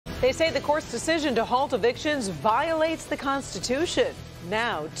They say the court's decision to halt evictions violates the Constitution.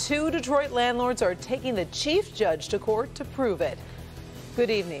 Now, 2 Detroit landlords are taking the chief judge to court to prove it.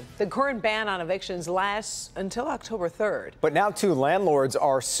 Good evening. The current ban on evictions lasts until October 3rd. But now 2 landlords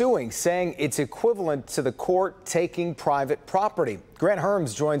are suing, saying it's equivalent to the court taking private property. Grant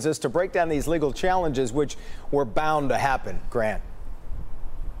Herms joins us to break down these legal challenges, which were bound to happen. Grant.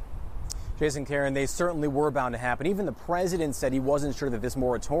 Jason, Karen, they certainly were bound to happen. Even the president said he wasn't sure that this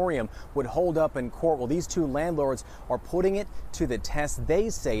moratorium would hold up in court. Well, these 2 landlords are putting it to the test. They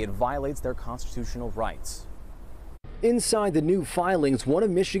say it violates their constitutional rights. Inside the new filings, one of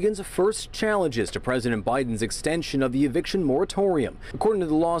Michigan's first challenges to President Biden's extension of the eviction moratorium. According to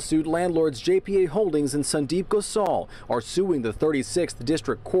the lawsuit, landlords JPA Holdings and Sandeep Gosal are suing the 36th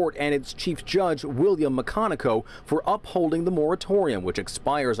District Court and its Chief Judge, William McConaughey, for upholding the moratorium, which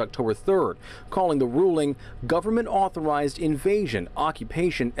expires October 3rd, calling the ruling government-authorized invasion,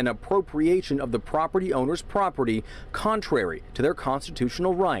 occupation, and appropriation of the property owner's property, contrary to their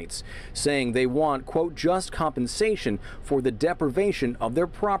constitutional rights, saying they want, quote, just compensation for the deprivation of their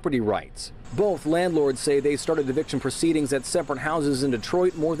property rights. Both landlords say they started eviction proceedings at separate houses in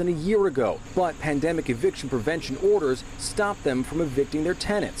Detroit more than a year ago, but pandemic eviction prevention orders stopped them from evicting their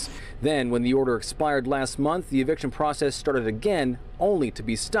tenants. Then, when the order expired last month, the eviction process started again, only to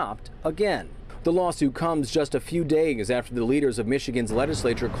be stopped again. The lawsuit comes just a few days after the leaders of Michigan's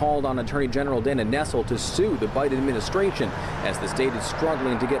legislature called on Attorney General Dana Nessel to sue the Biden administration as the state is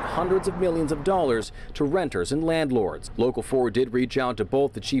struggling to get hundreds of millions of dollars to renters and landlords. Local 4 did reach out to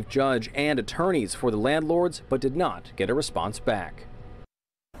both the chief judge and attorneys for the landlords, but did not get a response back.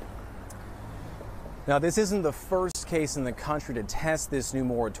 Now, this isn't the first case in the country to test this new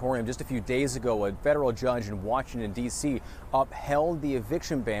moratorium. Just a few days ago, a federal judge in Washington, D.C. upheld the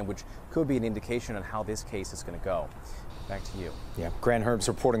eviction ban, which could be an indication on how this case is going to go. Back to you. Yeah, Grant Herms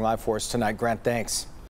reporting live for us tonight. Grant, thanks.